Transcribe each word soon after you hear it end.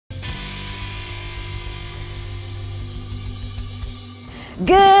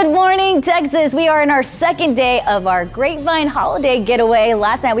Good morning, Texas. We are in our second day of our Grapevine holiday getaway.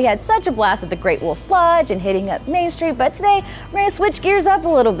 Last night we had such a blast at the Great Wolf Lodge and hitting up Main Street, but today we're gonna switch gears up a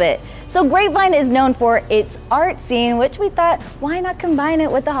little bit. So Grapevine is known for its art scene, which we thought, why not combine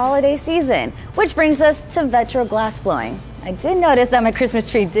it with the holiday season? Which brings us to Vetro glassblowing. I did notice that my Christmas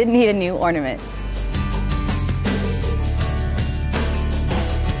tree did need a new ornament.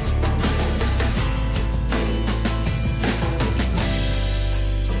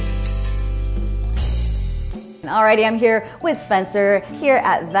 Alrighty, I'm here with Spencer here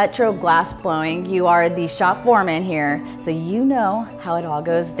at Vetro Glassblowing. You are the shop foreman here, so you know how it all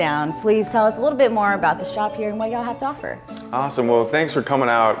goes down. Please tell us a little bit more about the shop here and what y'all have to offer. Awesome. Well, thanks for coming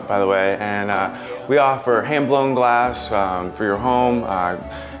out, by the way. And we offer hand-blown glass for your home.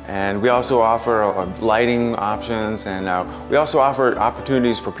 And we also offer lighting options, and we also offer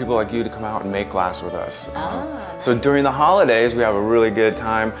opportunities for people like you to come out and make glass with us. So during the holidays, we have a really good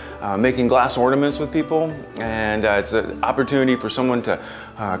time making glass ornaments with people, and it's an opportunity for someone to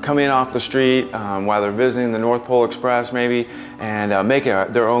come in off the street while they're visiting the North Pole Express maybe, and make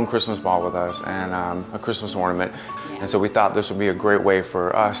their own Christmas ball with us and a Christmas ornament. And so we thought this would be a great way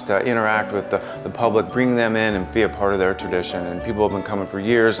for us to interact with the public, bring them in and be a part of their tradition. And people have been coming for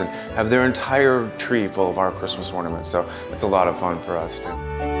years and have their entire tree full of our Christmas ornaments. So it's a lot of fun for us too.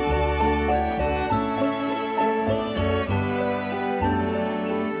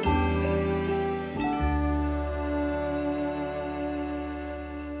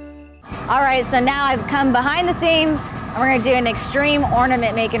 All right, so now I've come behind the scenes and we're gonna do an extreme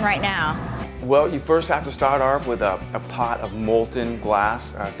ornament making right now. Well, you first have to start off with a pot of molten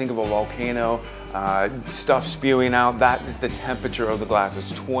glass. Think of a volcano, stuff spewing out. That is the temperature of the glass.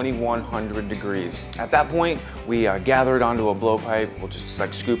 It's 2100 degrees. At that point, we gather it onto a blowpipe. We'll just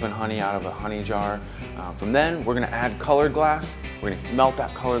like scooping honey out of a honey jar. From then, we're gonna add colored glass. We're gonna melt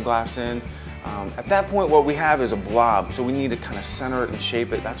that colored glass in. At that point, what we have is a blob, so we need to kind of center it and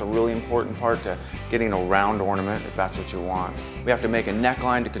shape it. That's a really important part to getting a round ornament, if that's what you want. We have to make a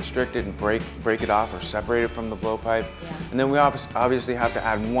neckline to constrict it and break it off or separate it from the blowpipe. Yeah. And then we obviously have to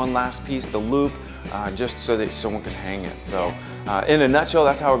add one last piece, the loop, just so that someone can hang it. So in a nutshell,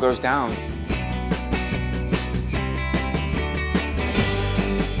 that's how it goes down.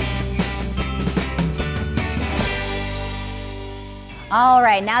 All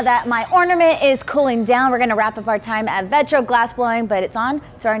right, now that my ornament is cooling down, we're gonna wrap up our time at Vetro Glassblowing, but it's on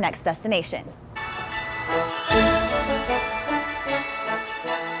to our next destination.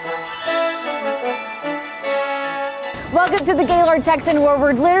 Welcome to the Gaylord Texan, where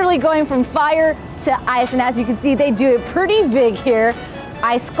we're literally going from fire to ice, and as you can see, they do it pretty big here.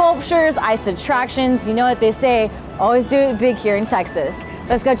 Ice sculptures, ice attractions, you know what they say, always do it big here in Texas.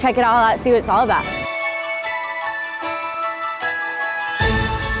 Let's go check it all out, see what it's all about.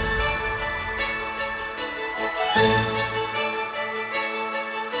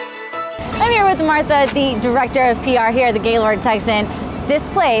 I'm here with Martha, the director of PR here at the Gaylord Texan. This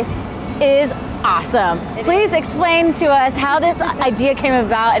place is awesome. Please explain to us how this idea came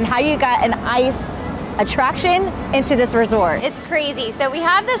about and how you got an ice attraction into this resort. It's crazy. So we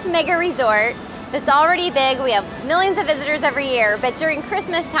have this mega resort that's already big. We have millions of visitors every year, but during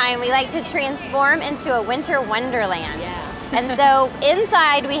Christmas time, we like to transform into a winter wonderland. Yeah. And so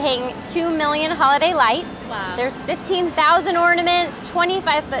inside we hang 2 million holiday lights. Wow. There's 15,000 ornaments,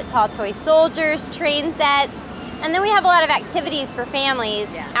 25-foot tall toy soldiers, train sets, and then we have a lot of activities for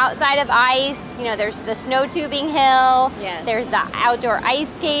families. Yeah. Outside of ice, you know, there's the snow tubing hill, yes. There's the outdoor ice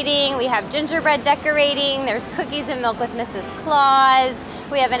skating, we have gingerbread decorating, there's cookies and milk with Mrs. Claus,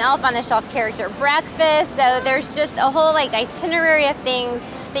 we have an elf on the shelf character breakfast, so there's just a whole like itinerary of things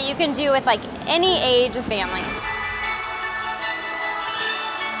that you can do with like any age of family.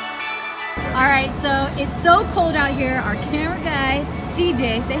 All right, so it's so cold out here. Our camera guy,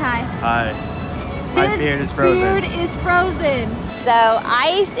 TJ, say hi. Hi. My beard is frozen. Beard is frozen. So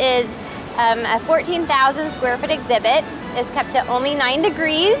ice is a 14,000 square foot exhibit. It's kept at only 9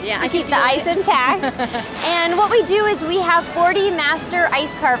 degrees to keep the ice intact. And what we do is we have 40 master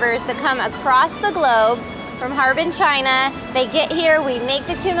ice carvers that come across the globe from Harbin, China. They get here, we make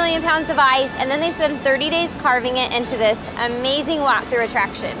the 2 million pounds of ice, and then they spend 30 days carving it into this amazing walkthrough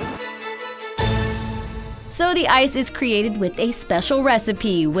attraction. So the ice is created with a special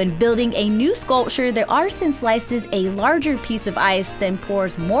recipe. When building a new sculpture, the artisan slices a larger piece of ice, then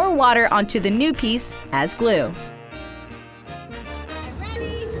pours more water onto the new piece as glue. I'm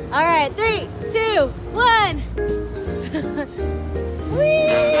ready. All right, 3, 2, 1.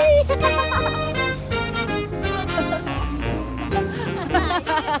 Whee!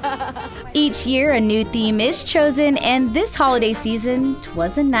 Each year, a new theme is chosen, and this holiday season,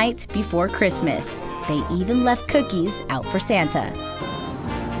 'twas a night before Christmas. They even left cookies out for Santa.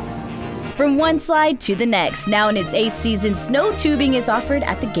 From one slide to the next, now in its 8th season, snow tubing is offered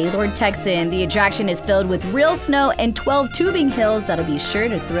at the Gaylord Texan. The attraction is filled with real snow and 12 tubing hills that'll be sure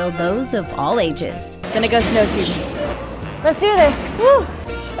to thrill those of all ages. Gonna go snow tubing. Let's do this. Woo!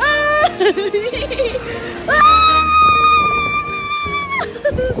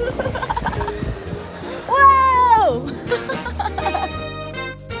 Whoa!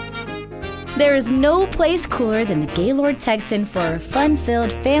 There is no place cooler than the Gaylord Texan for a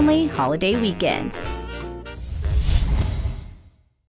fun-filled family holiday weekend.